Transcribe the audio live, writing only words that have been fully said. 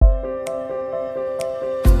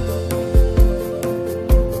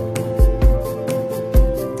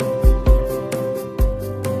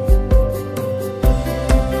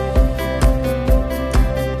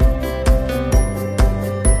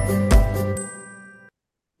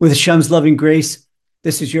With Hashem's loving grace,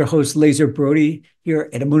 this is your host, Laser Brody, here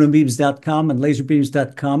at AmunaBeams.com and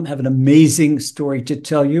LaserBeams.com. Have an amazing story to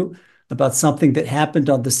tell you about something that happened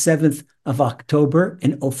on the 7th of October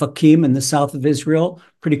in Ofakim in the south of Israel,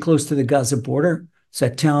 pretty close to the Gaza border. It's a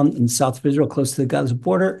town in the south of Israel, close to the Gaza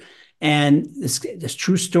border. And this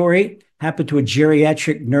true story happened to a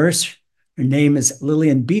geriatric nurse. Her name is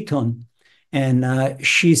Lillian Beaton, and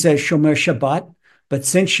she's a Shomer Shabbat. But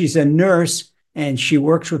since she's a nurse, and she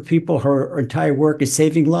works with people, her entire work is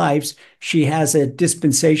saving lives. She has a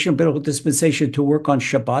dispensation, a biblical dispensation to work on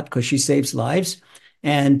Shabbat because she saves lives.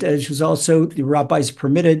 And she was also, the rabbis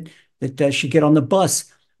permitted that she get on the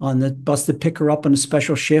bus to pick her up on a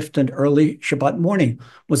special shift and early Shabbat morning.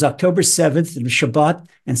 It was October 7th, it was Shabbat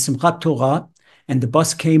and Simchat Torah, and the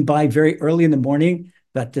bus came by very early in the morning,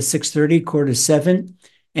 about 6:30, 6:45,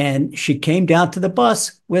 and she came down to the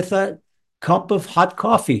bus with a cup of hot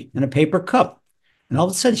coffee in a paper cup. And all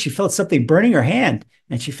of a sudden, she felt something burning her hand,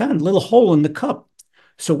 and she found a little hole in the cup.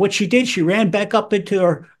 So what she did, she ran back up into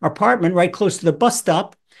her apartment right close to the bus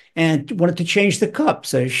stop and wanted to change the cup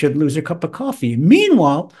so she shouldn't lose her cup of coffee.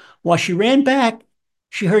 Meanwhile, while she ran back,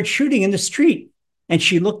 she heard shooting in the street. And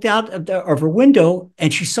she looked out of her window,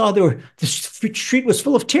 and she saw the street was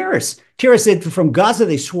full of terrorists. Terrorists from Gaza,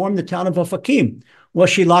 they swarmed the town of Ofakim. Well,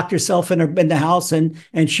 she locked herself in the house, and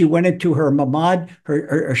she went into her mamad,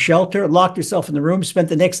 her shelter, locked herself in the room, spent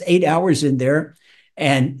the next 8 hours in there,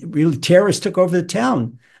 and really terrorists took over the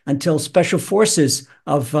town until special forces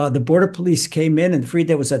of the border police came in and freed.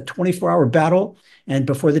 There was a 24-hour battle, and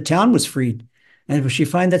before the town was freed. And she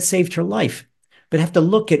found that saved her life. But have to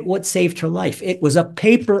look at what saved her life. It was a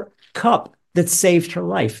paper cup that saved her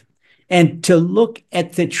life. And to look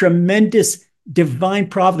at the tremendous divine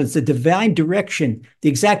providence, the divine direction, the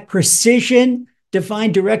exact precision,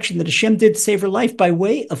 divine direction that Hashem did to save her life by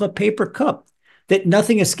way of a paper cup, that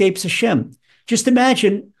nothing escapes Hashem. Just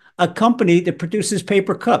imagine a company that produces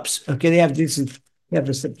paper cups. Okay, they have this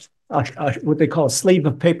what they call a sleeve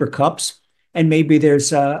of paper cups, and maybe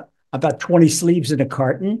there's about 20 sleeves in a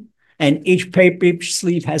carton, and each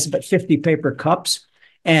sleeve has about 50 paper cups,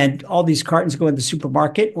 and all these cartons go in the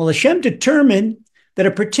supermarket. Well, Hashem determined that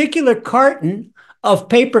a particular carton of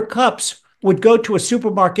paper cups would go to a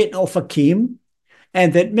supermarket in Ofakim,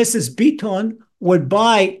 and that Mrs. Beaton would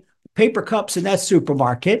buy paper cups in that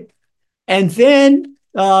supermarket, and then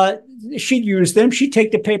she'd use them. She'd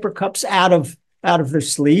take the paper cups out of the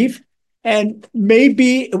sleeve, and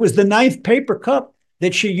maybe it was the 9th paper cup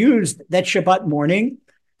that she used that Shabbat morning,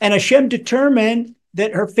 and Hashem determined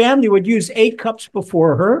that her family would use 8 cups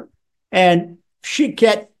before her, and she'd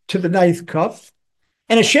get to the 9th cup.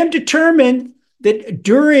 And Hashem determined that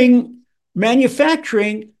during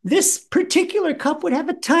manufacturing, this particular cup would have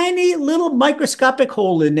a tiny little microscopic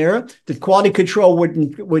hole in there that quality control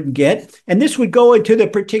wouldn't get. And this would go into the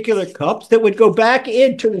particular cups that would go back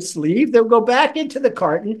into the sleeve, that would go back into the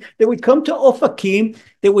carton, that would come to Ofakim,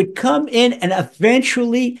 that would come in and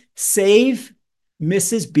eventually save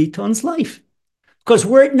Mrs. Beaton's life. Because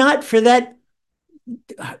were it not for that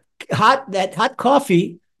hot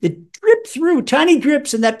coffee that dripped through, tiny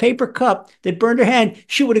drips in that paper cup that burned her hand,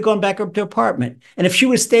 she would have gone back up to her apartment. And if she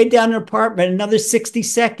would have stayed down in her apartment another 60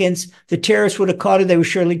 seconds, the terrorists would have caught her. They would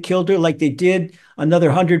surely killed her, like they did another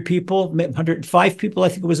 100 people, 105 people, I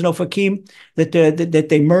think it was in Ofakim, that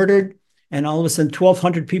they murdered. And all of a sudden,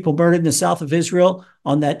 1,200 people murdered in the south of Israel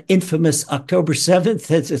on that infamous October 7th.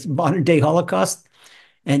 It's modern day Holocaust.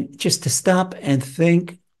 And just to stop and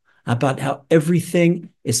think about how everything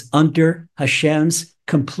is under Hashem's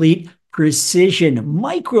complete precision,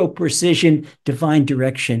 micro precision, divine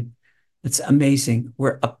direction. It's amazing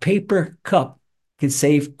where a paper cup can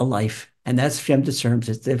save a life. And that's Hashem determines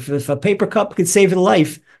it. If a paper cup can save a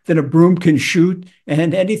life, then a broom can shoot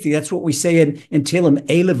and anything. That's what we say in Tehillim,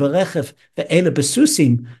 Eile v'rechev ve'eile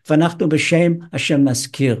besusim v'anachnu b'shem Hashem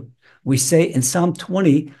naskir. We say in Psalm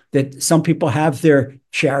 20 that some people have their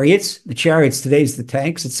chariots. The chariots today is the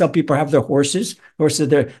tanks, and some people have their horses. Horses,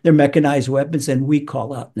 their mechanized weapons, and we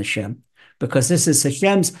call out Hashem because this is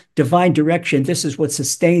Hashem's divine direction. This is what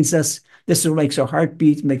sustains us. This is what makes our heart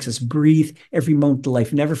beat, makes us breathe every moment of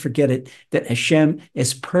life. Never forget it, that Hashem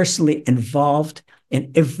is personally involved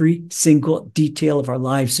in every single detail of our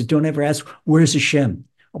lives. So don't ever ask, where's Hashem?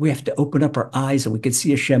 We have to open up our eyes and we can see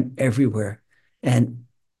Hashem everywhere. And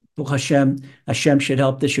Hashem should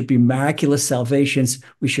help. There should be miraculous salvations.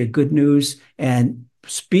 We share good news and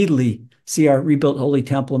speedily see our rebuilt holy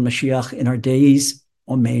temple in Mashiach in our days.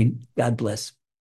 Amen. God bless.